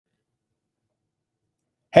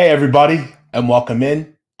Hey, everybody, and welcome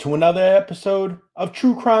in to another episode of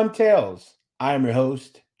True Crime Tales. I am your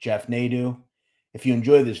host, Jeff Nadu. If you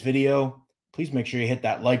enjoy this video, please make sure you hit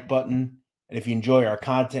that like button. And if you enjoy our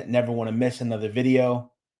content and never want to miss another video,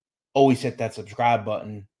 always hit that subscribe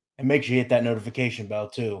button and make sure you hit that notification bell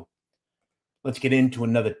too. Let's get into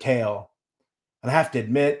another tale. And I have to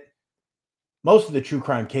admit, most of the true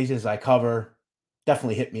crime cases I cover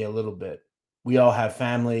definitely hit me a little bit. We all have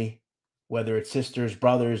family, whether it's sisters,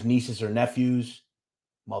 brothers, nieces, or nephews,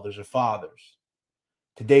 mothers, or fathers.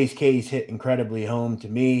 Today's case hit incredibly home to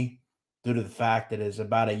me due to the fact that it is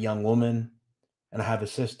about a young woman and I have a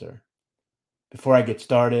sister. Before I get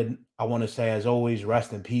started, I want to say, as always,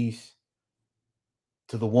 rest in peace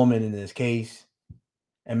to the woman in this case,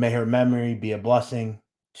 and may her memory be a blessing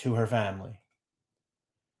to her family.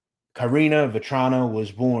 Karina Vetrano was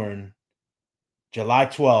born July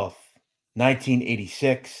 12th,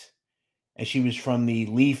 1986, and she was from the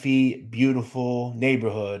leafy, beautiful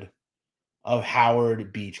neighborhood of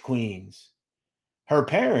Howard Beach, Queens. Her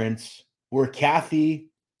parents were Kathy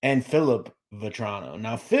and Philip Vetrano.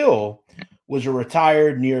 Now, Phil was a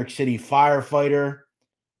retired New York City firefighter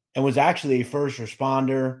and was actually a first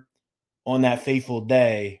responder on that fateful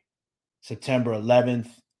day, September 11th,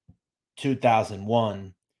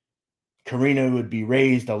 2001. Karina would be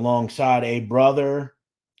raised alongside a brother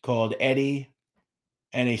called Eddie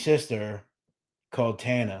and a sister called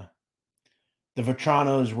Tana. The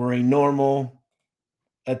Vetranos were a normal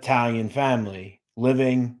Italian family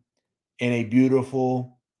living in a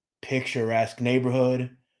beautiful, picturesque neighborhood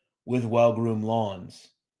with well-groomed lawns.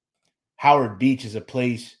 Howard Beach is a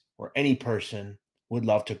place where any person would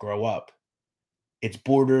love to grow up. It's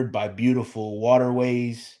bordered by beautiful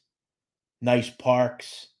waterways, nice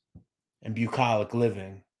parks, and bucolic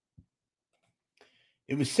living.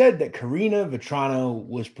 It was said that Karina Vetrano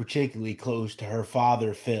was particularly close to her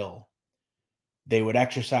father, Phil. They would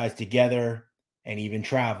exercise together and even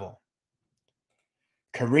travel.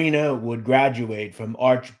 Karina would graduate from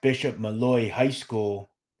Archbishop Malloy High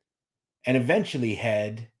School and eventually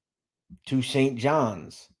head to St.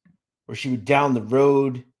 John's, where she would down the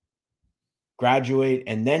road graduate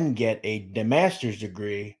and then get a master's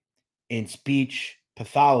degree in speech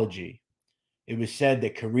pathology. It was said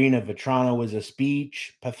that Karina Vetrano was a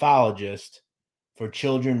speech pathologist for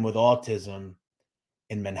children with autism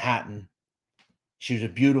in Manhattan. She was a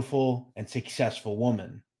beautiful and successful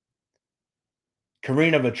woman.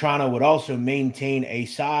 Karina Vetrano would also maintain a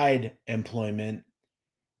side employment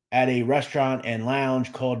at a restaurant and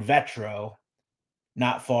lounge called Vetro,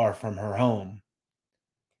 not far from her home.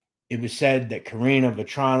 It was said that Karina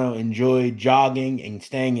Vetrano enjoyed jogging and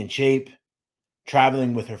staying in shape,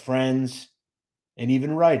 traveling with her friends, and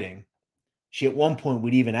even writing. She at one point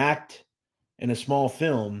would even act in a small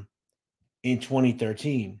film in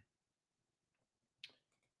 2013.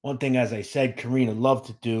 One thing, as I said, Karina loved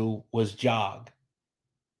to do was jog.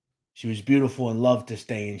 She was beautiful and loved to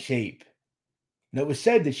stay in shape. And it was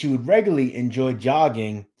said that she would regularly enjoy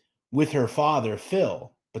jogging with her father,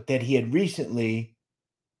 Phil, but that he had recently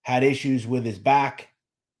had issues with his back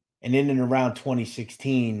and in and around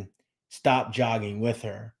 2016 stopped jogging with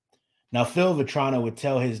her. Now, Phil Vetrano would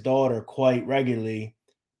tell his daughter quite regularly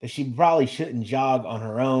that she probably shouldn't jog on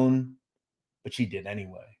her own, but she did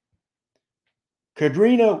anyway.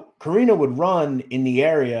 Karina would run in the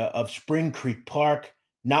area of Spring Creek Park,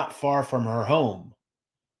 not far from her home.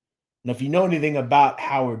 And if you know anything about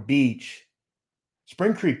Howard Beach,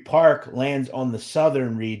 Spring Creek Park lands on the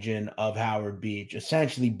southern region of Howard Beach,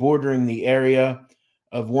 essentially bordering the area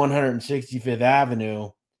of 165th Avenue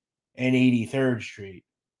and 83rd Street.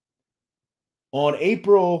 On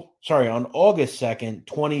August 2nd,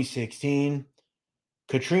 2016,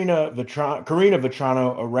 Karina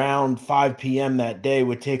Vetrano, around 5 p.m. that day,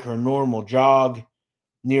 would take her normal jog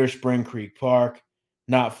near Spring Creek Park,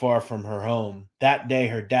 not far from her home. That day,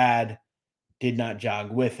 her dad did not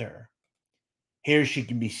jog with her. Here she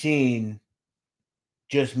can be seen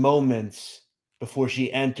just moments before she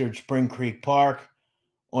entered Spring Creek Park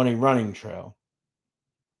on a running trail.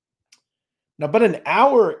 Now, about an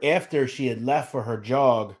hour after she had left for her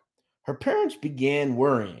jog, her parents began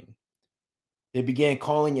worrying. They began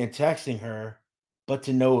calling and texting her, but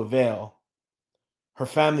to no avail. Her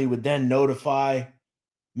family would then notify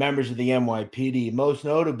members of the NYPD, most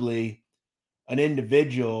notably an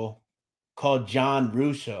individual called John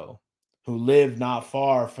Russo, who lived not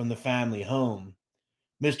far from the family home.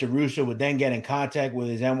 Mr. Russo would then get in contact with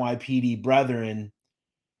his NYPD brethren,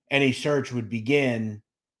 and a search would begin,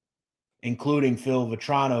 including Phil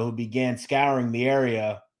Vetrano, who began scouring the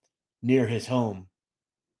area near his home.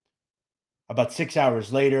 About 6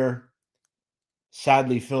 hours later,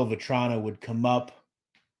 Sadly, Phil Vetrano would come up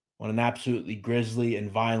on an absolutely grisly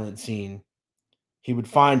and violent scene. He would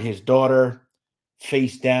find his daughter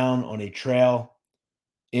face down on a trail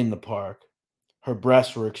in the park. Her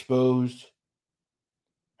breasts were exposed,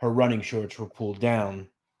 her running shorts were pulled down.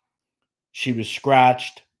 She was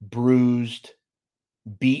scratched, bruised,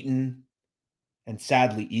 beaten, and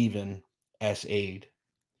sadly even SA'd.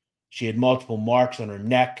 She had multiple marks on her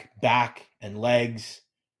neck, back, and legs,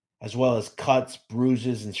 as well as cuts,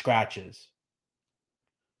 bruises, and scratches.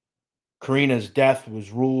 Karina's death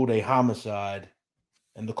was ruled a homicide,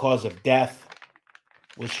 and the cause of death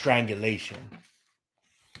was strangulation.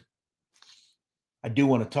 I do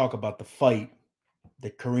want to talk about the fight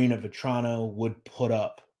that Karina Vetrano would put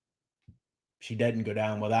up. She didn't go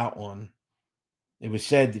down without one. It was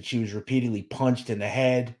said that she was repeatedly punched in the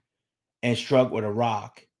head and struck with a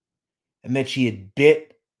rock, and that she had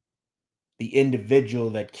bit the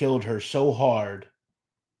individual that killed her so hard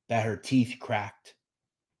that her teeth cracked.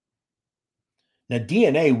 Now,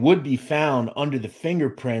 DNA would be found under the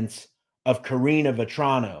fingerprints of Karina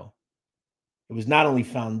Vetrano. It was not only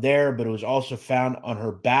found there, but it was also found on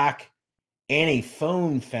her back and a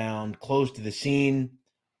phone found close to the scene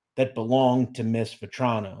that belonged to Miss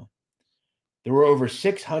Vetrano. There were over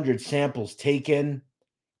 600 samples taken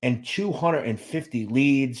and 250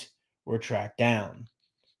 leads were tracked down.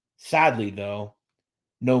 Sadly, though,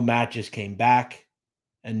 no matches came back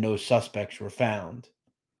and no suspects were found.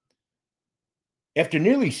 After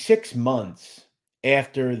nearly 6 months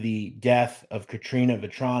after the death of Karina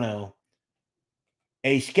Vetrano,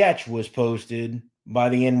 a sketch was posted by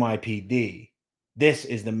the NYPD. This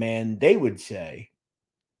is the man they would say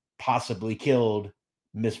possibly killed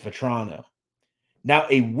Miss Vetrano. Now,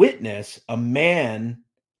 a witness, a man,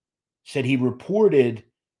 said he reported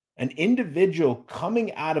an individual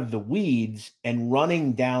coming out of the weeds and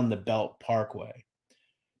running down the Belt Parkway.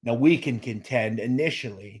 Now, we can contend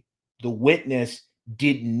initially the witness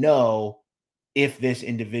didn't know if this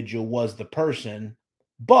individual was the person,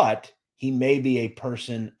 but he may be a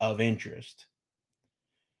person of interest.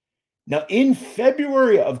 Now, in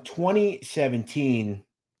February of 2017,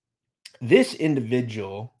 this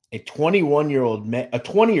individual, a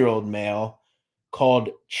 20-year-old male called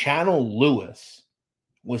Channel Lewis,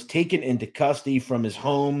 was taken into custody from his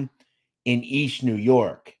home in East New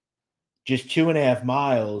York, just 2.5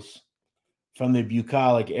 miles from the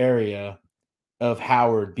bucolic area of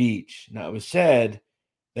Howard Beach. Now, it was said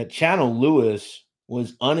that Channel Lewis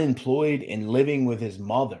was unemployed and living with his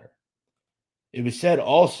mother. It was said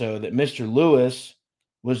also that Mr. Lewis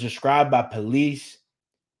was described by police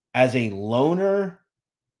as a loner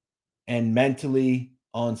and mentally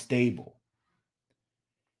unstable.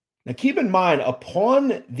 Now, keep in mind,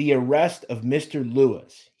 upon the arrest of Mr.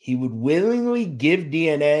 Lewis, he would willingly give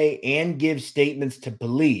DNA and give statements to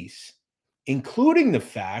police, including the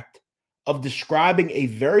fact of describing a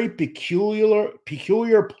very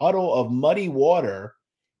peculiar puddle of muddy water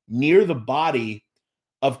near the body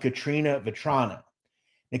of Karina Vetrano.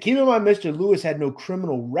 Now, keep in mind, Mr. Lewis had no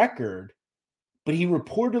criminal record, but he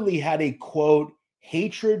reportedly had a, quote,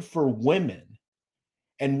 hatred for women,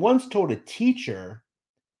 and once told a teacher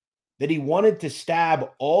that he wanted to stab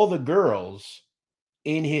all the girls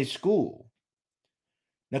in his school.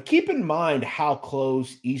 Now, keep in mind how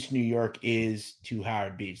close East New York is to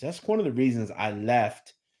Howard Beach. That's one of the reasons I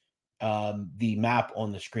left the map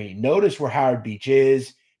on the screen. Notice where Howard Beach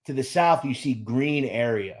is. To the south, you see green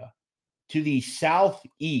area. To the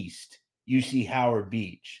southeast, you see Howard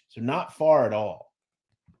Beach. So not far at all.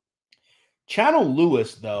 Channel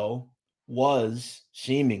Lewis, though, was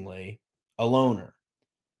seemingly a loner.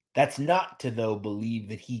 That's not to, though, believe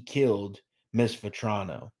that he killed Miss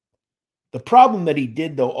Vetrano. The problem that he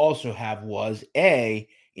did, though, also have was, in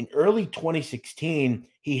early 2016,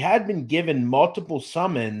 he had been given multiple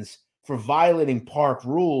summons for violating park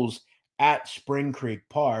rules at Spring Creek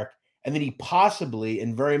Park, and that he possibly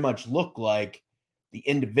and very much looked like the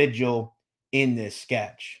individual in this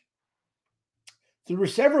sketch. There were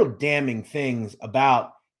several damning things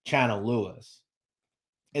about Channel Lewis,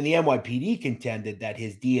 and the NYPD contended that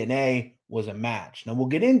his DNA was a match. Now, we'll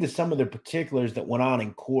get into some of the particulars that went on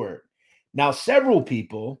in court. Now, several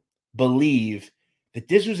people believe that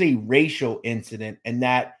this was a racial incident and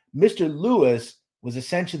that Mr. Lewis was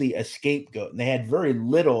essentially a scapegoat, and they had very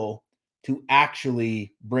little to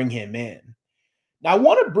actually bring him in. Now, I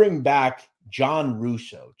want to bring back John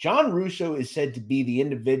Russo. John Russo is said to be the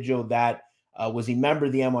individual that was a member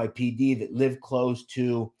of the NYPD that lived close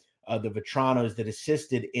to the Vetranos that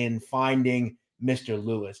assisted in finding Mr.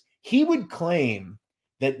 Lewis. He would claim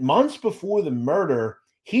that months before the murder,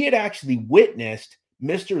 he had actually witnessed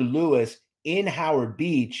Mr. Lewis in Howard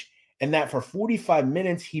Beach, and that for 45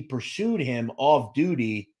 minutes he pursued him off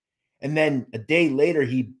duty. And then a day later,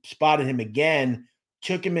 he spotted him again,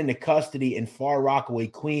 took him into custody in Far Rockaway,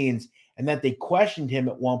 Queens, and that they questioned him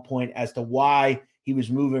at one point as to why he was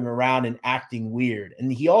moving around and acting weird.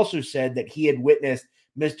 And he also said that he had witnessed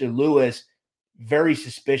Mr. Lewis very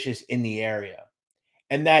suspicious in the area,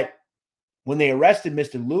 and that when they arrested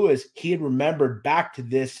Mr. Lewis, he had remembered back to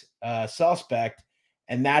this suspect,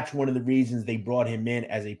 and that's one of the reasons they brought him in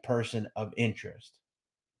as a person of interest.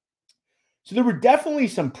 So there were definitely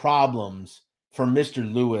some problems for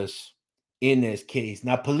Mr. Lewis in this case.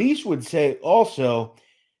 Now, police would say also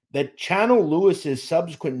that Channel Lewis's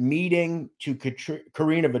subsequent meeting to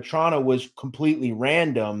Karina Vetrano was completely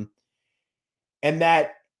random, and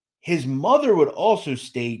that his mother would also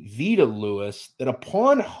state, Vita Lewis, that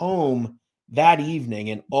upon home that evening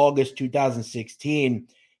in August 2016,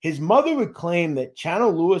 his mother would claim that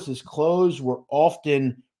Channel Lewis's clothes were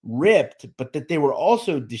often ripped, but that they were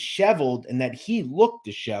also disheveled and that he looked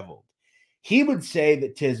disheveled. He would say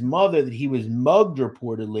that to his mother that he was mugged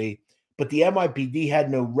reportedly, but the NYPD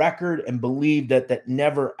had no record and believed that that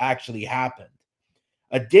never actually happened.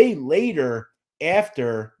 A day later,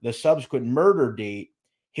 after the subsequent murder date,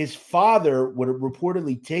 his father would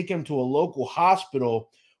reportedly take him to a local hospital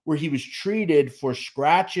where he was treated for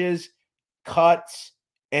scratches, cuts,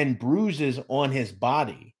 and bruises on his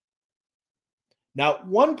body. Now, at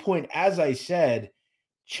one point, as I said,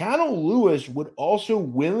 Channel Lewis would also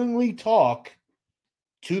willingly talk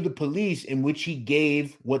to the police, in which he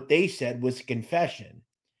gave what they said was a confession.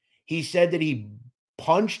 He said that he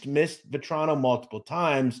punched Miss Vetrano multiple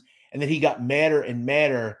times and that he got madder and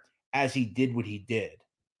madder as he did what he did.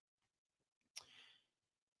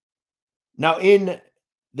 Now, in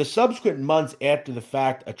the subsequent months after the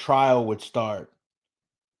fact, a trial would start.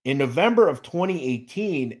 In November of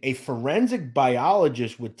 2018, a forensic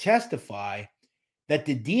biologist would testify that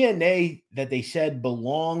the DNA that they said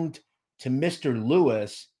belonged to Mr.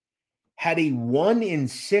 Lewis had a 1 in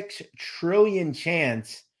 6 trillion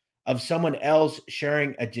chance of someone else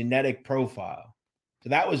sharing a genetic profile. So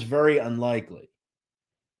that was very unlikely.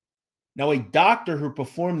 Now, a doctor who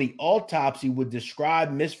performed the autopsy would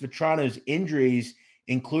describe Miss Vetrano's injuries,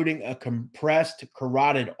 including a compressed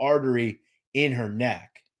carotid artery in her neck.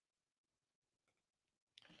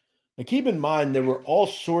 Now, keep in mind, there were all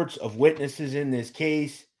sorts of witnesses in this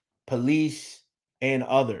case, police, and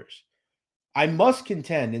others. I must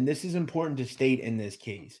contend, and this is important to state in this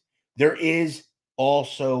case, there is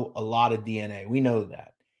also a lot of DNA. We know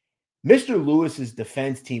that. Mr. Lewis's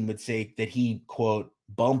defense team would say that he, quote,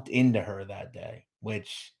 bumped into her that day,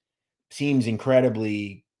 which seems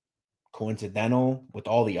incredibly coincidental with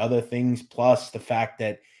all the other things, plus the fact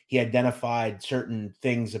that he identified certain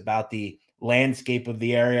things about the landscape of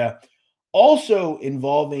the area. Also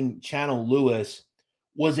involving Channel Lewis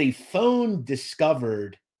was a phone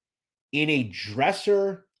discovered in a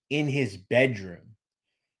dresser in his bedroom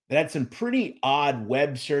that had some pretty odd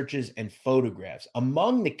web searches and photographs.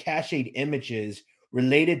 Among the cached images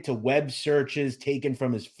related to web searches taken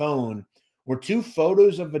from his phone were 2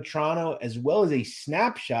 photos of Vetrano, as well as a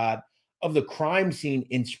snapshot of the crime scene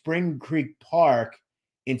in Spring Creek Park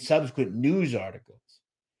in subsequent news articles.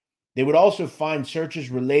 They would also find searches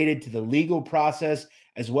related to the legal process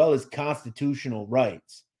as well as constitutional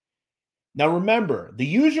rights. Now, remember, the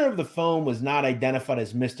user of the phone was not identified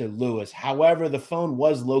as Mr. Lewis. However, the phone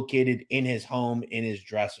was located in his home in his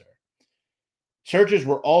dresser. Searchers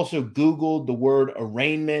were also Googled the word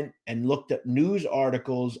arraignment and looked up news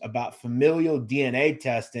articles about familial DNA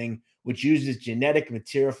testing, which uses genetic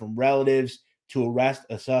material from relatives to arrest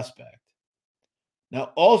a suspect.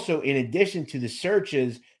 Now, also, in addition to the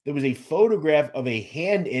searches, there was a photograph of a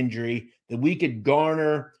hand injury that we could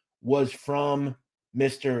garner was from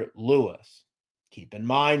Mr. Lewis. Keep in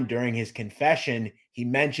mind, during his confession, he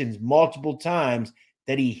mentions multiple times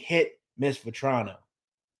that he hit Miss Vetrano.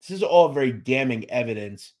 This is all very damning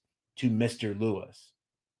evidence to Mr. Lewis.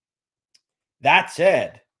 That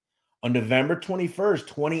said, on November 21st,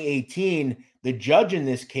 2018, the judge in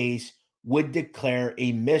this case would declare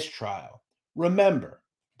a mistrial. Remember,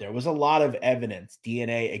 there was a lot of evidence,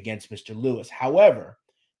 DNA, against Mr. Lewis. However,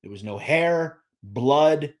 there was no hair,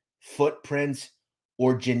 blood, footprints,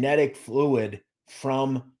 or genetic fluid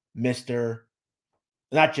from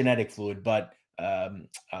not genetic fluid, but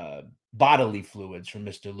bodily fluids from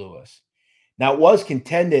Mr. Lewis. Now, it was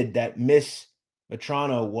contended that Miss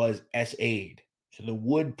Vetrano was SA'd, so there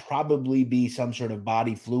would probably be some sort of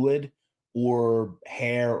body fluid or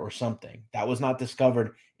hair or something. That was not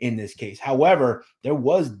discovered in this case. However, there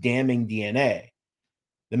was damning DNA.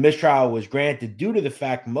 The mistrial was granted due to the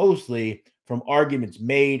fact mostly from arguments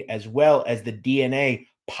made as well as the DNA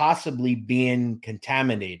possibly being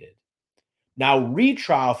contaminated. Now,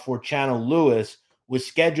 retrial for Channel Lewis was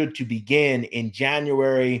scheduled to begin in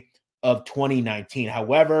January of 2019.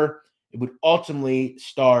 However, it would ultimately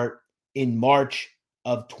start in March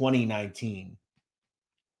of 2019.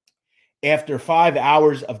 After 5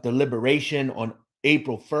 hours of deliberation on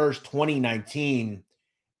April 1st, 2019,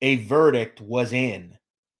 a verdict was in.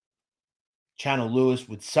 Channel Lewis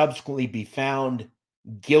would subsequently be found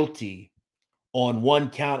guilty on one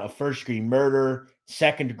count of first-degree murder,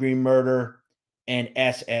 second-degree murder, and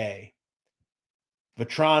SA.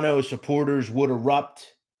 Vetrano supporters would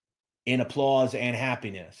erupt in applause and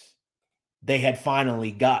happiness. They had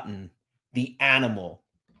finally gotten the animal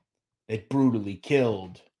that brutally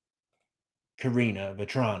killed Karina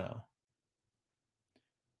Vetrano.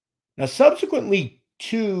 Now, subsequently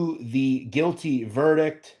to the guilty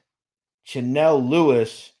verdict, Chanel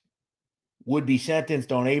Lewis would be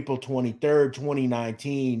sentenced on April 23rd,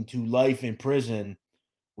 2019 to life in prison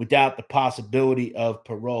without the possibility of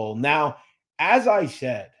parole. Now, as I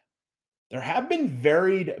said, there have been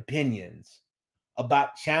varied opinions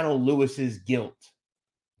about Channel Lewis's guilt.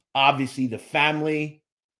 Obviously, the family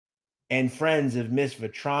and friends of Miss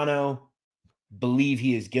Vetrano believe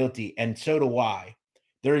he is guilty, and so do I.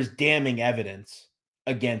 There is damning evidence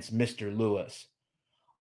against Mr. Lewis.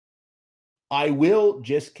 I will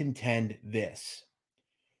just contend this.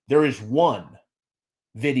 There is one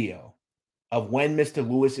video of when Mr.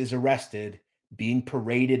 Lewis is arrested being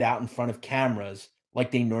paraded out in front of cameras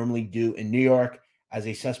like they normally do in New York as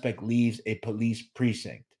a suspect leaves a police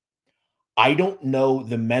precinct. I don't know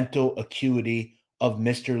the mental acuity of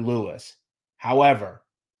Mr. Lewis. However,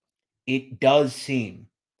 it does seem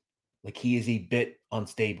like he is a bit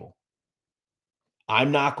unstable.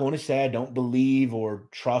 I'm not going to say I don't believe or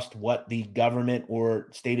trust what the government or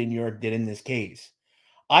state of New York did in this case.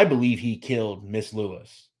 I believe he killed Miss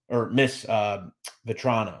Lewis or Miss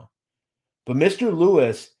Vetrano. But Mr.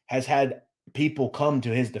 Lewis has had people come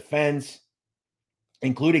to his defense,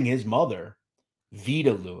 including his mother,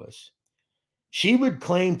 Vida Lewis. She would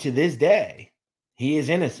claim to this day he is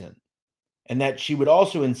innocent, and that she would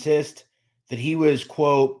also insist that he was,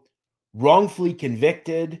 quote, wrongfully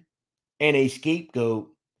convicted and a scapegoat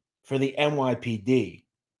for the NYPD.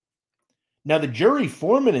 Now, the jury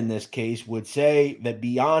foreman in this case would say that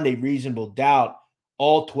beyond a reasonable doubt,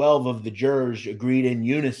 all 12 of the jurors agreed in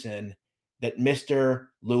unison that Mr.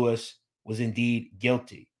 Lewis was indeed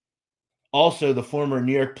guilty. Also, the former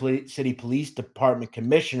New York City Police Department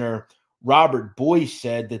Commissioner Robert Boyce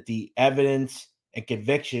said that the evidence and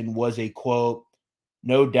conviction was a, quote,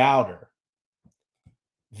 no doubter.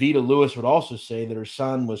 Vida Lewis would also say that her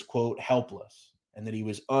son was, quote, helpless and that he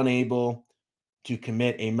was unable to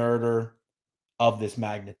commit a murder of this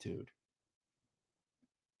magnitude.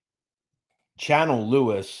 Channel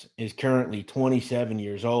Lewis is currently 27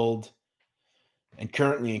 years old and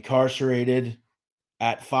currently incarcerated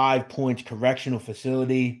at 5 Points Correctional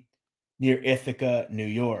Facility near Ithaca, New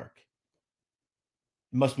York.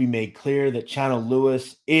 It must be made clear that Channel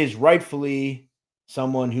Lewis is rightfully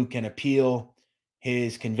someone who can appeal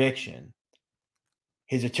his conviction.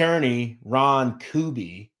 His attorney, Ron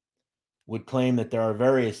Kuby, would claim that there are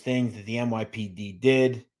various things that the NYPD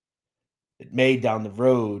did that may down the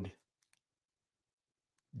road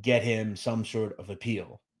get him some sort of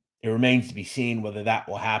appeal. It remains to be seen whether that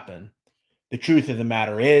will happen. The truth of the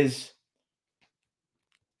matter is,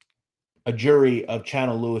 a jury of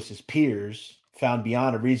Channel Lewis's peers found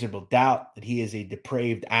beyond a reasonable doubt that he is a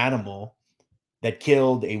depraved animal that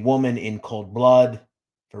killed a woman in cold blood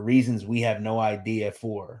for reasons we have no idea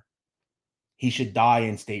for. He should die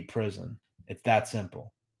in state prison. It's that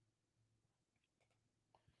simple.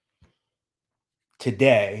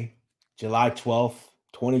 Today, July 12th,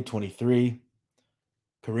 2023,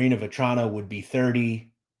 Karina Vetrano would be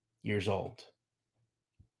 30 years old.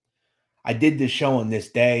 I did this show on this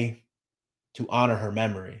day to honor her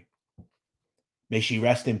memory. May she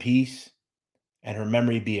rest in peace and her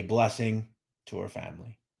memory be a blessing to her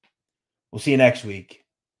family. We'll see you next week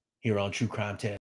here on True Crime Tales.